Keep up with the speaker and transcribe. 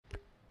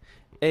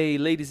Hey,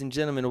 ladies and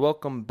gentlemen,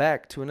 welcome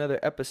back to another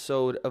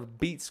episode of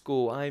Beat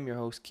School. I am your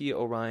host, Kia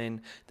Orion,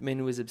 the man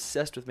who is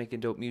obsessed with making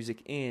dope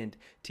music and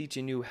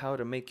teaching you how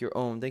to make your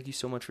own. Thank you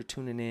so much for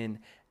tuning in,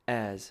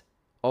 as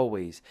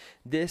always.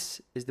 This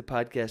is the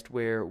podcast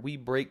where we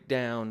break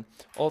down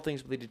all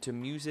things related to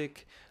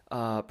music,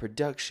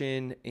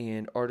 production,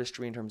 and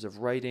artistry in terms of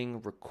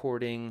writing,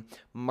 recording,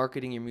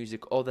 marketing your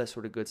music, all that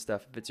sort of good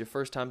stuff. If it's your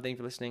first time, thanks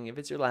for listening. If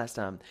it's your last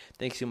time,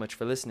 thanks so much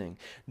for listening.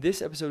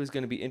 This episode is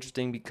going to be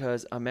interesting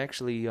because I'm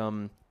actually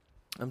I'm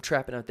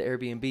trapping out the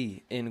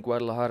Airbnb in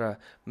Guadalajara,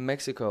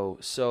 Mexico.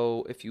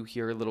 So if you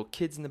hear little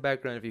kids in the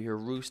background, if you hear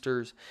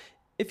roosters,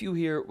 if you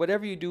hear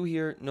whatever you do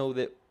here, know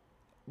that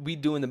we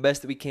doing the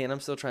best that we can. I'm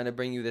still trying to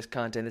bring you this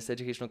content, this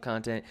educational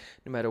content,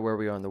 no matter where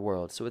we are in the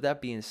world. So with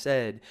that being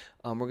said,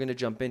 we're going to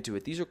jump into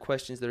it. These are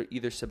questions that are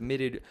either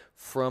submitted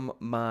from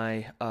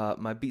my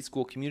Beat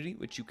School community,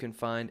 which you can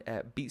find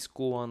at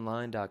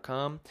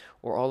beatschoolonline.com,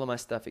 or all of my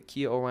stuff at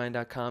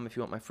kiaorion.com if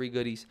you want my free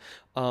goodies.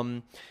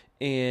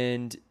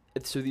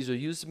 And so these are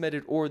user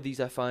submitted, or these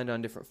I find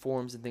on different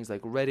forums and things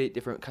like Reddit,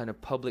 different kind of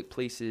public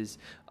places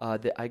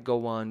that I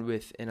go on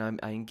with, and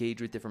I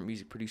engage with different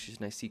music producers,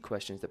 and I see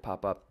questions that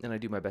pop up, and I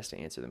do my best to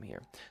answer them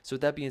here. So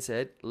with that being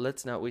said,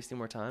 let's not waste any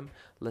more time.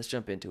 Let's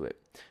jump into it.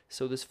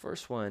 So this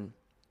first one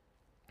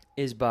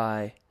is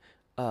by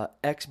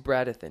X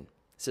Bradathan. It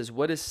says,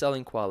 what is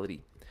selling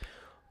quality?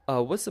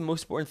 What's the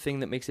most important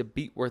thing that makes a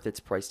beat worth its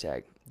price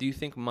tag? Do you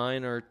think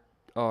mine are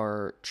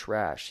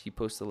trash? He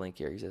posts the link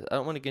here. He says, I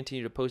don't want to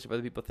continue to post if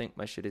other people think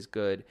my shit is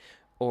good,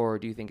 or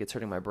do you think it's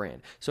hurting my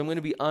brand? So I'm going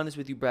to be honest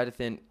with you,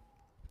 Bradathan.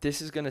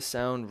 This is going to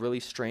sound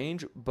really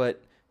strange,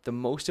 but the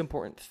most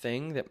important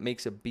thing that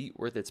makes a beat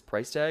worth its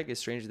price tag, as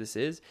strange as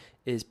this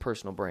is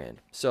personal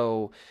brand.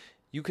 So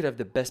you could have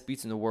the best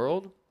beats in the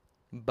world,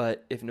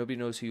 but if nobody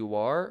knows who you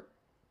are,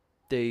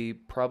 they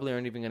probably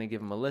aren't even going to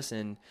give them a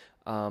listen.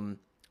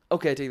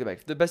 Okay, I take that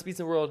back. The best beats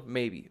in the world,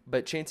 maybe,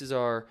 but chances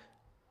are,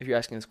 if you're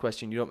asking this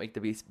question, you don't make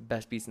the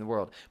best beats in the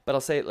world. But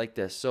I'll say it like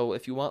this. So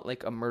if you want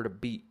like a Murda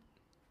beat,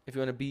 if you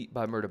want a beat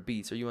by Murda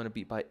Beats, or you want a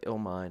beat by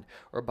Illmind,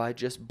 or by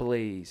Just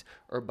Blaze,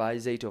 or by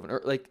Zaytoven,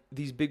 or like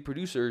these big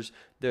producers,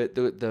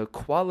 the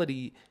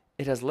quality,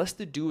 it has less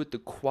to do with the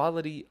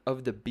quality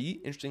of the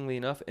beat, interestingly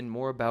enough, and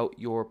more about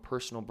your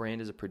personal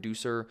brand as a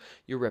producer,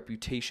 your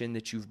reputation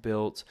that you've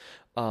built.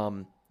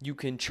 You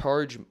can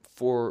charge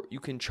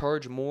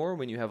more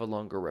when you have a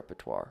longer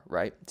repertoire,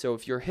 right? So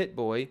if you're Hit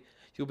Boy,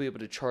 you'll be able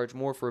to charge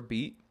more for a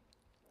beat,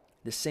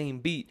 the same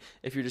beat,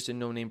 if you're just a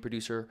no-name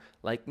producer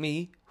like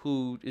me,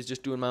 who is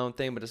just doing my own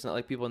thing, but it's not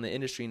like people in the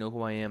industry know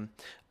who I am.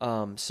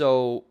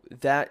 So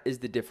that is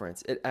the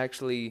difference. It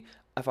actually,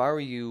 if I were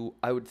you,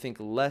 I would think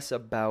less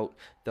about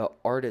the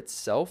art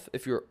itself,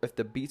 if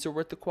the beats are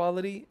worth the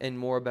quality, and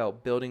more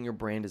about building your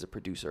brand as a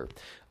producer.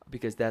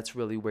 Because that's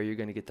really where you're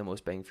going to get the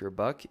most bang for your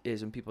buck,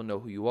 is when people know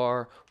who you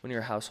are, when you're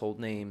a household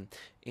name,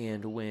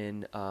 and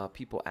when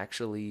people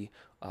actually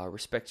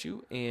respect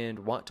you and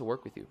want to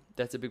work with you.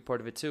 That's a big part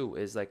of it too,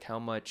 is like how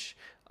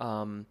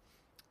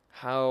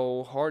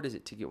hard is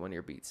it to get one of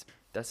your beats?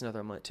 That's another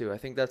element too. I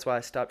think that's why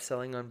I stopped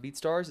selling on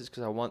BeatStars, is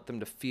because I want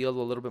them to feel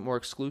a little bit more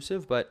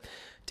exclusive. But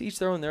to each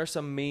their own. There are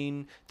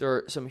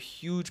some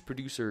huge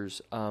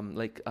producers,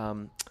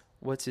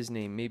 what's his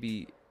name?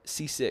 Maybe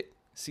C-Sick.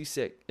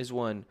 C-Sick is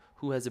one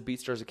who has a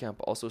BeatStars account,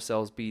 but also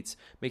sells beats,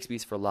 makes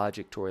beats for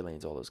Logic, Tory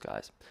Lanez, all those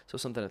guys. So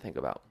something to think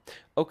about.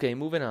 Okay,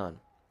 moving on.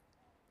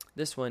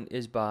 This one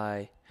is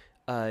by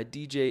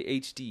DJ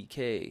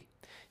HDK.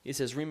 It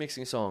says,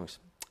 remixing songs.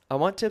 I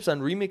want tips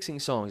on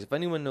remixing songs. If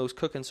anyone knows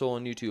Cookin' Soul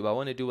on YouTube, I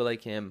want to do it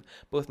like him,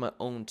 but with my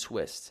own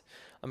twist.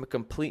 I'm a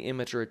complete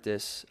amateur at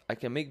this. I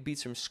can make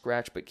beats from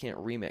scratch, but can't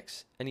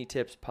remix. Any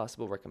tips,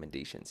 possible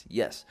recommendations?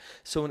 Yes.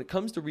 So when it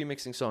comes to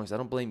remixing songs, I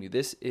don't blame you.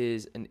 This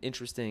is an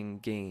interesting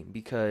game,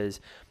 because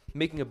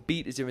making a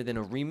beat is different than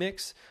a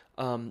remix,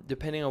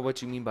 depending on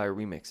what you mean by a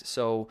remix.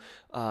 So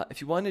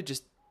if you want to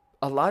just,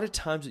 a lot of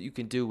times what you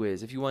can do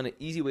is, if you want an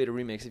easy way to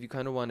remix, if you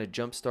kind of want to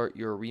jumpstart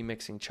your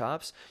remixing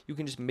chops, you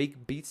can just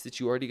make beats that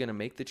you're already going to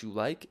make that you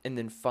like, and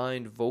then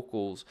find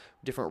vocals,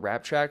 different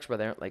rap tracks where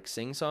they aren't like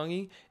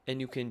sing-songy,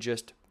 and you can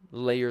just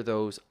layer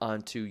those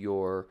onto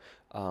your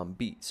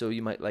beat. So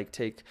you might like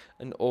take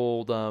an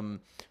old, I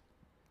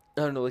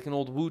don't know, like an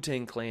old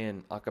Wu-Tang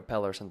Clan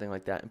acapella or something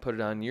like that, and put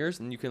it on yours,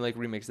 and you can like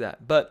remix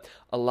that. But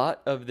a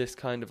lot of this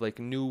kind of like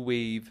new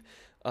wave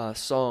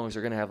songs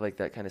are going to have like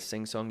that kind of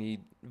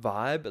sing-songy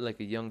vibe, like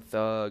a Young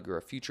Thug or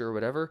a Future or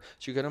whatever.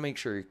 So you got to make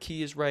sure your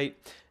key is right.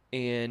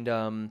 And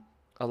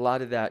a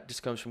lot of that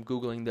just comes from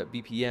Googling the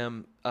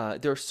BPM.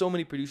 There are so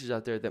many producers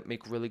out there that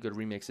make really good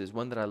remixes.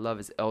 One that I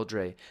love is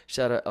Eldre.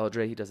 Shout out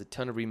Eldre. He does a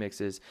ton of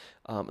remixes.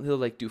 He'll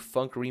like do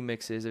funk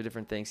remixes of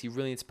different things. He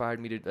really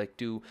inspired me to like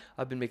do,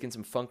 I've been making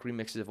some funk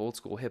remixes of old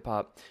school hip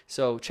hop.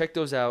 So check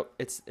those out.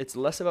 It's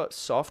less about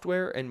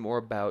software and more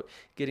about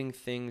getting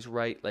things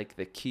right, like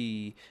the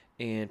key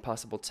and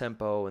possible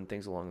tempo and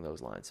things along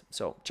those lines.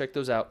 So check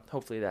those out.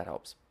 Hopefully that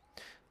helps.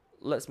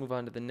 Let's move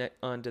on to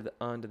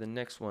the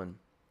next one.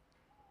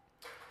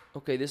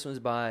 Okay, this one's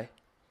by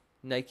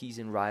Nikes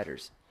and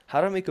Riders. how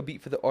do I make a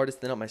beat for the artist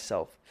and not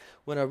myself?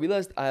 When I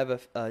realized I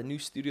have a new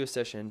studio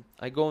session,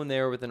 I go in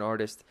there with an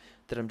artist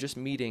that I'm just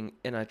meeting,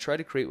 and I try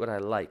to create what I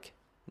like,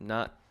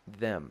 not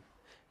them.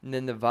 And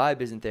then the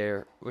vibe isn't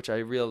there, which I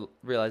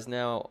realize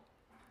now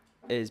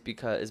is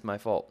my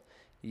fault.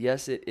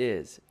 Yes, it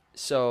is.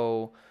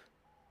 So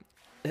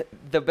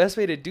the best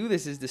way to do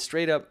this is to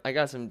straight up. I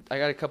got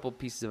a couple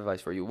pieces of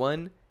advice for you.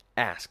 One,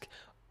 ask.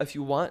 If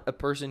you want a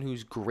person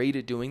who's great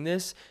at doing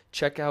this,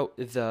 check out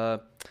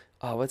the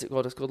what's it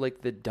called? It's called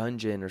like The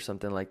Dungeon or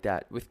something like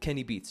that with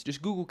Kenny Beats.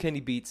 Just Google Kenny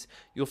Beats.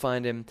 You'll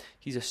find him.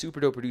 He's a super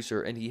dope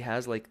producer, and he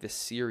has like this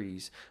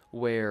series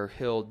where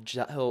he'll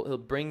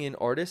bring in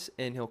artists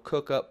and he'll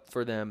cook up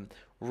for them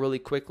really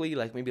quickly,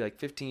 like maybe like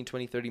 15,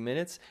 20, 30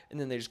 minutes, and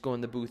then they just go in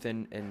the booth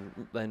and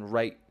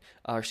write,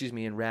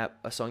 and rap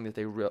a song that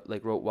they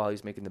wrote while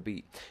he's making the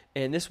beat.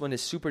 And this one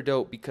is super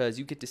dope because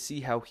you get to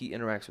see how he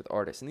interacts with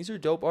artists. And these are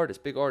dope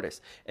artists, big artists.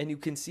 And you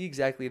can see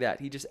exactly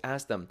that. He just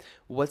asked them,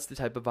 what's the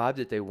type of vibe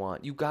that they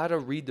want? You gotta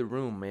read the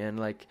room, man.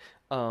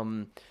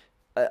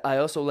 I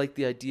also like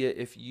the idea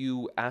if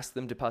you ask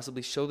them to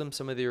possibly show them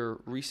some of their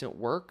recent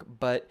work,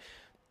 but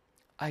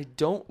I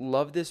don't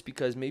love this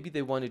because maybe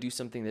they want to do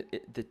something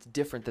that's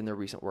different than their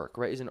recent work,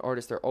 right? As an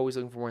artist, they're always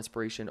looking for more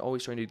inspiration,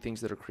 always trying to do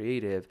things that are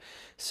creative.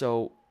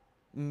 So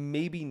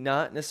maybe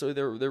not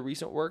necessarily their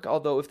recent work,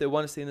 although if they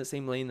want to stay in the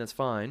same lane, that's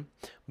fine.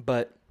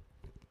 But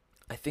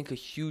I think a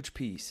huge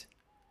piece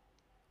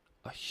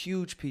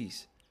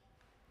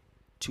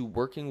to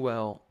working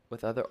well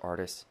with other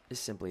artists is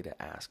simply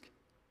to ask,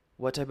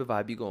 what type of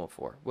vibe are you going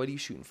for? What are you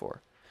shooting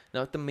for?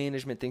 Not what the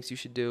management thinks you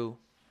should do,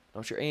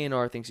 not what your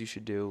A&R thinks you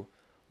should do.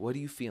 What are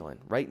you feeling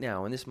right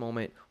now in this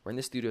moment or in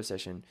this studio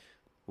session?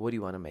 What do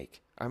you want to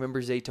make? I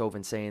remember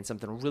Zaytoven saying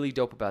something really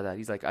dope about that.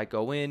 He's like, I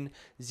go in,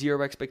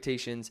 zero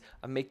expectations.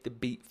 I make the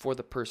beat for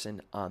the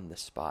person on the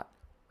spot.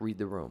 Read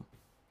the room.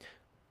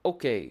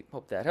 Okay,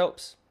 hope that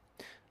helps.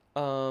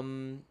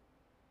 Okay.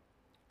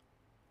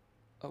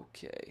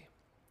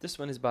 This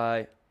one is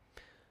by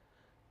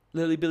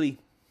Lily Billy.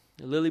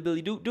 Lily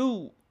Billy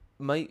Doo.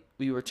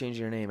 We were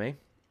changing your name, eh?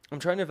 I'm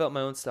trying to develop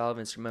my own style of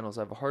instrumentals.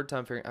 I have a hard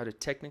time figuring out how to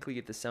technically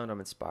get the sound I'm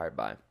inspired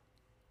by.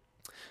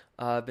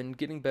 I've been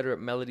getting better at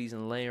melodies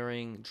and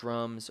layering,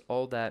 drums,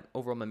 all that.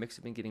 Overall, my mix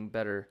has been getting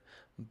better,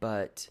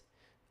 but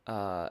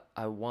I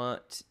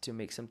want to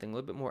make something a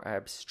little bit more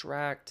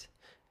abstract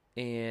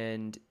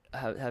and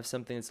have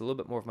something that's a little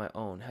bit more of my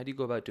own. How do you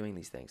go about doing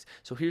these things?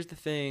 So here's the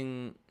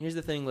thing,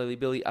 Lily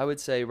Billy. I would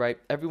say, right,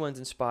 everyone's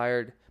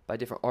inspired by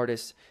different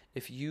artists.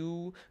 If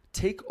you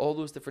take all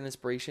those different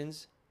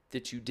inspirations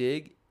that you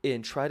dig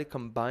and try to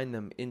combine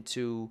them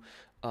into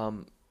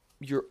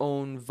your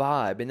own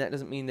vibe. And that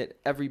doesn't mean that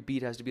every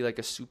beat has to be like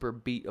a super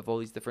beat of all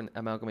these different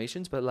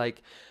amalgamations, but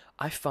like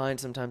I find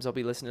sometimes I'll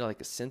be listening to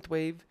like a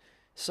synthwave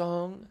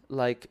song,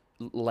 like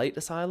Light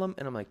Asylum,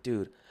 and I'm like,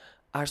 dude,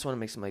 I just want to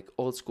make some like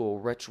old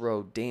school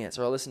retro dance.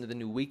 Or I'll listen to the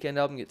new Weeknd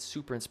album, get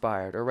super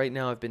inspired. Or right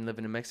now I've been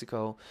living in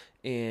Mexico,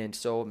 and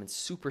so I've been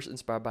super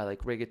inspired by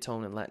like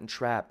reggaeton and Latin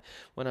trap.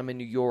 When I'm in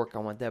New York, I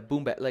want that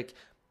boom bap. Like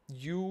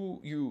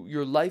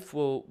your life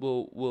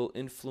will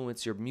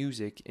influence your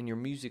music, and your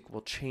music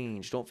will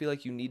change. Don't feel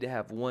like you need to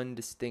have one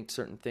distinct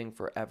certain thing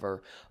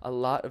forever. A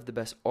lot of the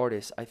best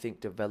artists, I think,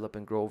 develop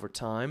and grow over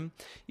time.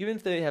 Even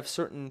if they have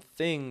certain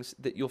things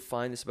that you'll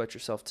find this about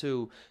yourself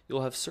too,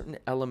 you'll have certain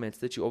elements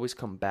that you always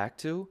come back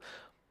to,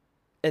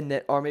 and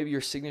that are maybe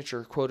your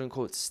signature quote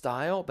unquote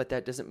style, but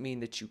that doesn't mean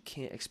that you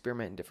can't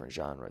experiment in different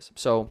genres.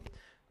 So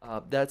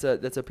that's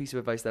a piece of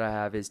advice that I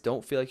have is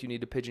don't feel like you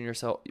need to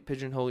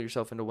pigeonhole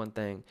yourself into one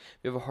thing. If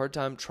you have a hard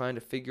time trying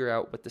to figure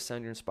out what the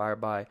sound you're inspired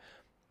by,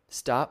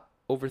 stop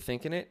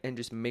overthinking it and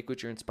just make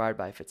what you're inspired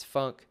by. If it's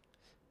funk,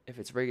 if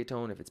it's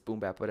reggaeton, if it's boom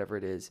bap, whatever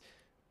it is,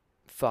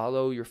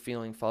 follow your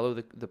feeling, follow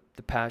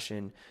the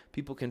passion.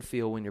 People can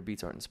feel when your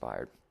beats aren't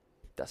inspired.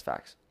 That's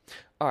facts.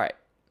 All right.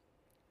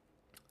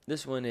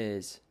 This one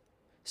is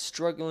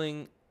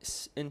struggling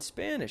in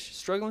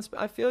Spanish.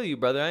 I feel you,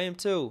 brother. I am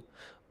too.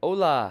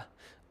 Hola.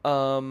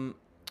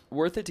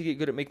 Worth it to get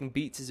good at making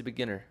beats as a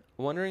beginner.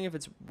 Wondering if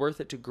it's worth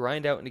it to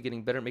grind out into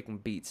getting better at making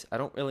beats. I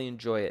don't really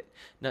enjoy it.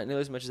 Not nearly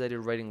as much as I did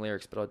writing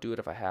lyrics, but I'll do it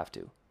if I have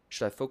to.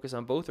 Should I focus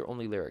on both or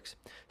only lyrics?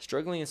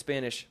 Struggling in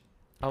Spanish,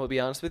 I'm going to be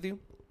honest with you.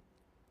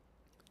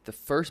 The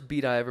first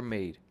beat I ever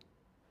made,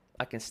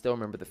 I can still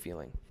remember the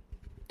feeling.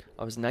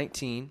 I was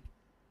 19,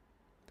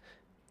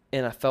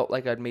 and I felt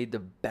like I'd made the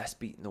best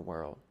beat in the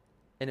world.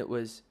 And it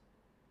was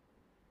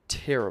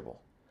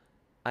terrible.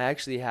 I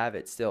actually have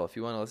it still. If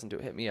you want to listen to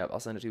it, hit me up.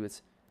 I'll send it to you.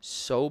 It's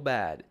so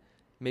bad.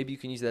 Maybe you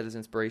can use that as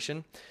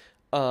inspiration.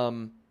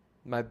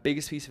 My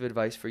biggest piece of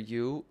advice for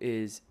you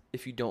is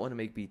if you don't want to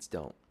make beats,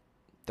 don't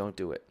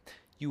do it.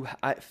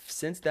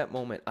 Since that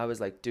moment, I was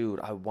like,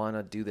 dude, I want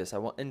to do this.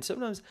 And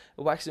sometimes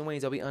it waxes and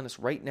wanes. I'll be honest,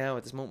 right now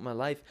at this moment in my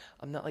life,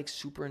 I'm not like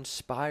super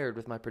inspired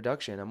with my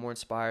production. I'm more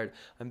inspired.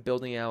 I'm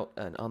building out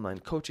an online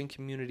coaching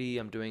community.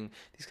 I'm doing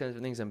these kinds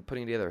of things. I'm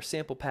putting together a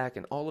sample pack,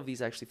 and all of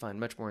these I actually find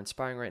much more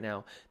inspiring right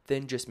now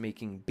than just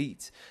making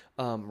beats,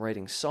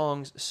 writing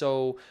songs.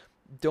 So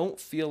don't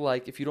feel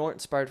like if you don't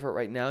inspired for it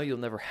right now, you'll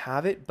never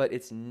have it, but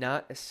it's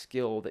not a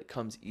skill that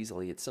comes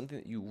easily. It's something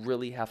that you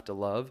really have to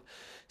love.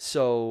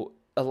 So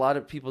a lot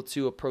of people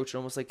too approach it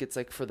almost like it's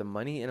like for the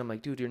money. And I'm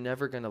like, dude, you're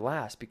never going to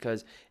last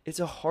because it's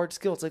a hard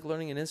skill. It's like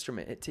learning an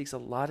instrument. It takes a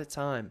lot of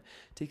time.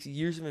 It takes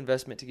years of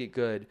investment to get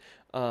good.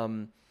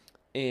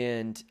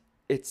 And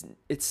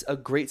it's a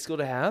great skill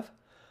to have,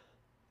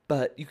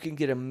 but you can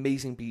get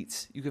amazing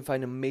beats. You can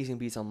find amazing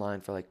beats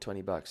online for like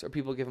 $20, or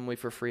people give them away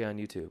for free on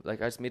YouTube.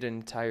 Like I just made an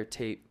entire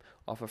tape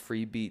off of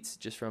free beats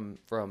just from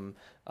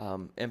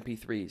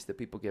MP3s that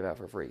people give out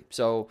for free.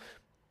 So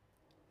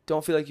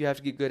don't feel like you have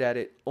to get good at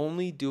it.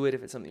 Only do it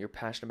if it's something you're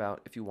passionate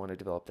about, if you want to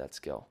develop that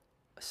skill.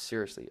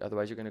 Seriously.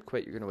 Otherwise, you're going to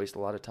quit. You're going to waste a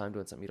lot of time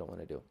doing something you don't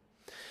want to do.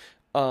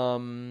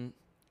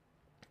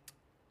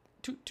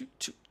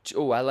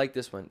 Oh, I like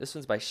this one. This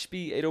one's by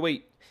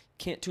Spee808.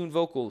 Can't tune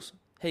vocals.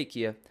 Hey,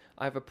 Kia.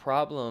 I have a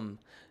problem.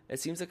 It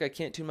seems like I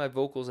can't tune my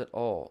vocals at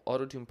all.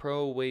 Auto-Tune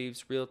Pro,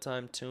 Waves,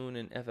 Real-Time Tune,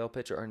 and FL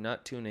Pitcher are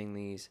not tuning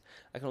these.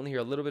 I can only hear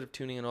a little bit of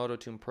tuning in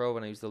Auto-Tune Pro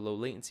when I use the low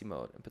latency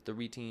mode and put the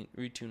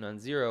retune on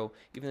 0,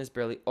 even though it's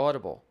barely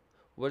audible.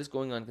 What is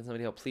going on? Can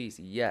somebody help, please?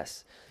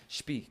 Yes.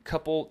 Spee,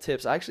 couple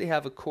tips. I actually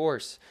have a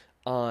course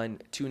on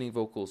tuning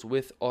vocals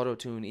with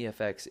Auto-Tune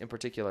EFX in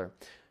particular.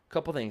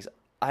 Couple things.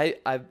 I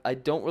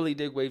don't really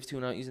dig Waves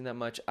Tune. I'm not using that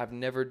much. I've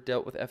never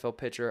dealt with FL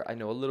Pitcher. I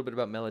know a little bit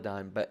about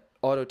Melodyne, but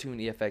Auto-Tune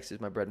EFX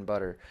is my bread and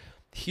butter.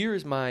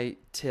 Here's my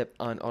tip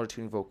on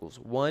auto-tuning vocals.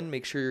 1,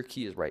 make sure your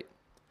key is right.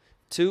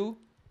 2,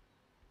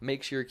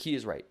 make sure your key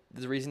is right.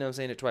 There's a reason I'm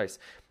saying it twice.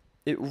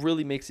 It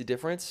really makes a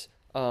difference.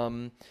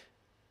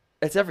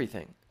 It's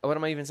everything. What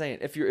am I even saying?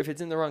 If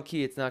it's in the wrong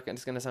key, it's going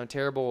to sound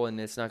terrible and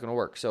it's not going to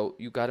work. So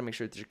you got to make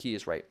sure that your key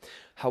is right.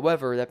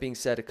 However, that being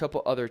said, a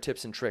couple other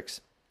tips and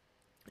tricks.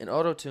 In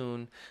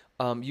Auto-Tune,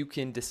 you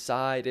can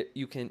decide,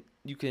 you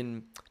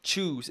can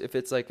choose if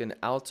it's like an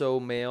alto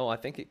male. I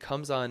think it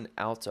comes on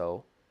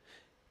alto,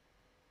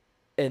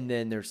 and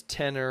then there's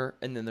tenor,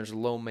 and then there's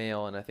low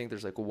male, and I think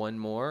there's like one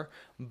more.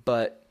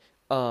 But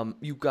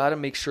you got to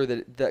make sure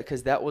that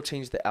because that will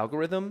change the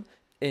algorithm,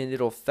 and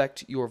it'll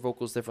affect your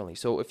vocals differently.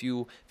 So if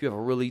you have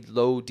a really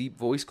low, deep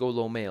voice, go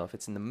low male. If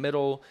it's in the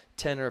middle,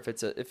 tenor.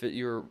 If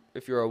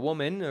you're a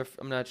woman, or if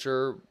I'm not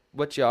sure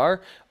what you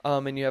are,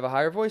 and you have a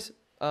higher voice,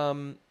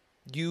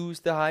 use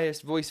the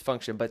highest voice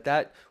function, but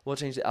that will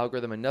change the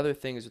algorithm. Another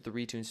thing is with the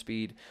retune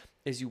speed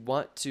is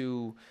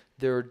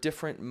there are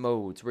different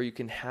modes where you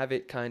can have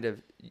it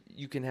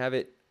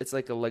it's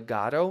like a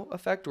legato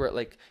effect where it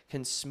like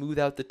can smooth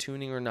out the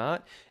tuning or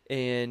not.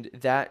 And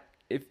that,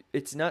 if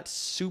it's not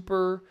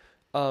super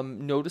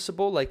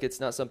noticeable, like it's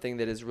not something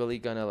that is really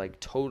gonna like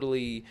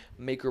totally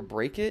make or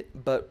break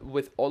it, but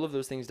with all of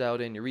those things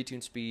dialed in, your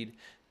retune speed,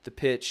 the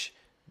pitch,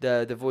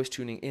 the voice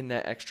tuning in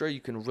that extra, you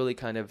can really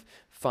kind of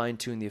fine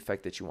tune the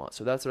effect that you want.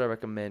 So that's what I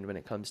recommend when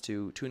it comes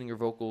to tuning your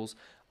vocals.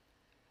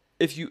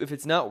 If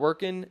it's not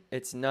working,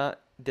 it's not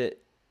that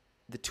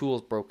the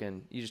tool's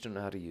broken. You just don't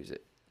know how to use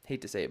it.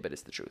 Hate to say it, but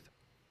it's the truth.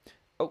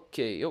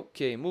 Okay,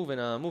 moving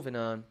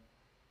on.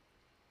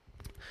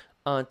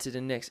 On to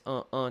the next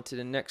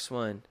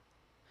one.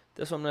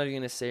 This one I'm not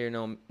even gonna say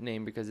or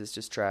name because it's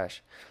just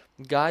trash.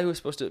 Guy who was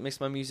supposed to mix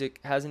my music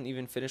hasn't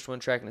even finished one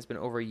track and it's been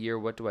over a year.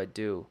 What do I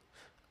do?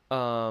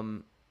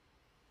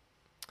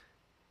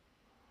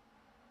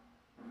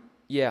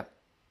 Yeah.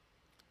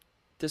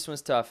 This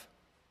one's tough.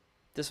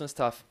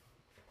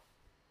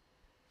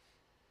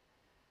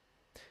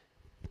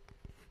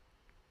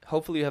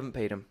 Hopefully you haven't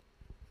paid him.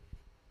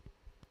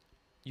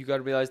 You got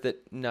to realize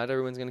that not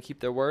everyone's going to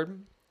keep their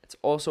word. It's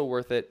also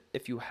worth it.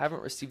 If you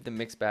haven't received the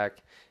mix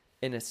back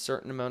in a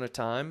certain amount of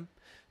time,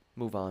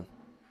 move on.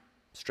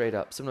 Straight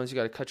up. Sometimes you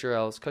got to cut your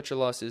L's, cut your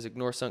losses,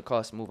 ignore sunk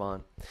costs, move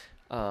on.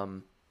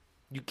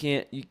 You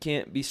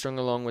can't be strung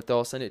along with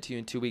I'll send it to you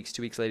in 2 weeks.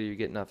 2 weeks later, you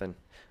get nothing.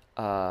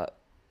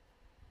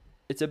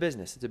 It's a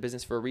business. It's a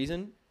business for a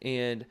reason.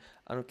 And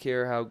I don't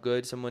care how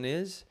good someone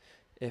is.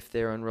 If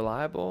they're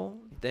unreliable,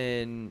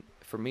 then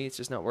for me, it's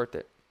just not worth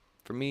it.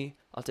 For me,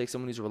 I'll take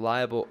someone who's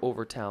reliable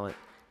over talent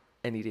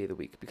any day of the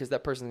week because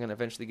that person's going to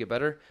eventually get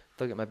better.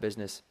 They'll get my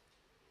business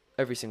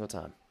every single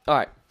time. All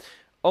right.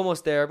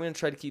 Almost there. I'm going to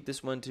try to keep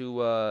this one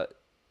to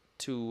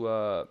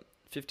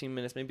 15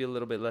 minutes, maybe a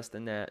little bit less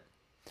than that.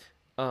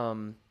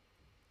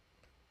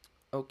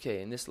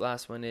 Okay, and this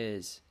last one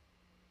is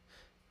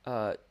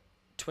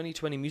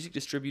 2020 music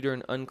distributor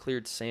and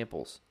uncleared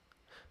samples.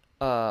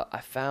 I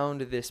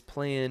found this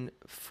plan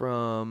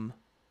from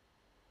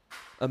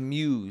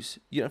Amuse.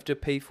 You don't have to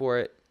pay for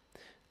it.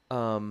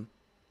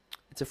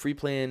 It's a free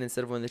plan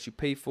instead of one that you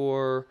pay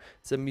for.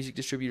 It's a music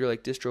distributor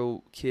like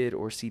DistroKid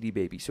or CD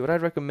Baby. So what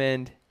I'd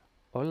recommend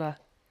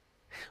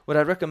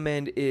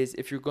is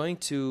if you're going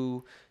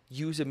to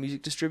use a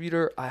music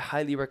distributor, I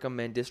highly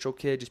recommend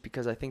DistroKid just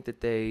because I think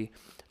that they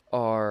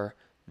are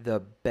the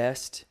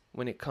best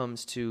when it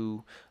comes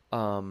to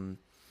what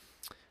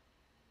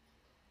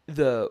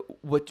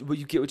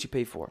you get what you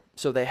pay for.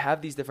 So they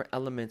have these different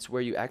elements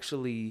where you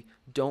actually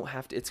don't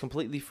have to, it's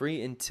completely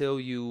free until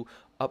you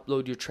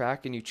upload your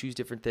track and you choose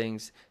different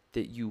things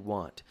that you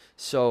want.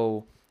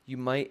 So you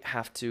might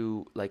have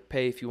to like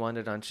pay if you want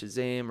it on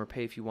Shazam, or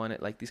pay if you want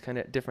it, like these kind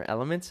of different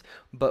elements.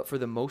 But for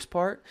the most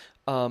part,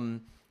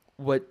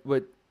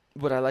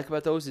 what I like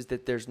about those is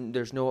that there's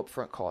no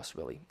upfront cost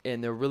really,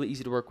 and they're really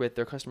easy to work with.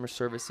 Their customer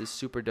service is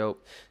super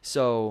dope.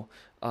 So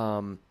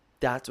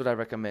that's what I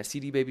recommend.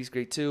 CD Baby's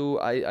great too.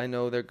 I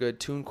know they're good.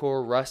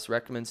 TuneCore, Russ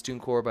recommends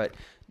TuneCore, but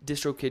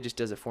DistroKid just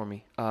does it for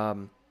me.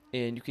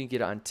 And you can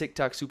get it on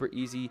TikTok super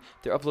easy.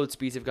 Their upload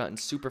speeds have gotten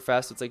super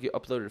fast. So it's like you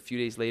upload it a few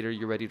days later,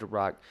 you're ready to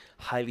rock.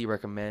 Highly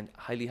recommend.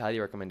 Highly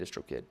recommend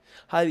DistroKid.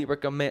 Highly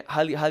recommend.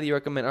 All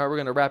right, we're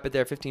gonna wrap it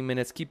there. 15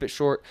 minutes. Keep it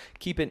short.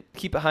 Keep it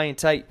high and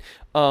tight.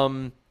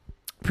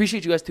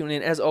 Appreciate you guys tuning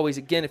in. As always,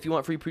 again, if you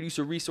want free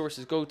producer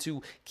resources, go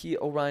to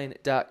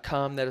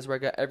KiaOrien.com. That is where I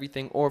got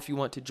everything. Or if you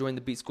want to join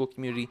the Beat School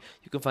community,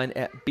 you can find it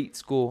at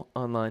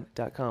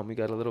beatschoolonline.com. We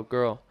got a little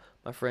girl,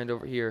 my friend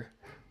over here,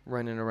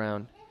 running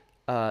around.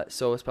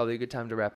 So it's probably a good time to wrap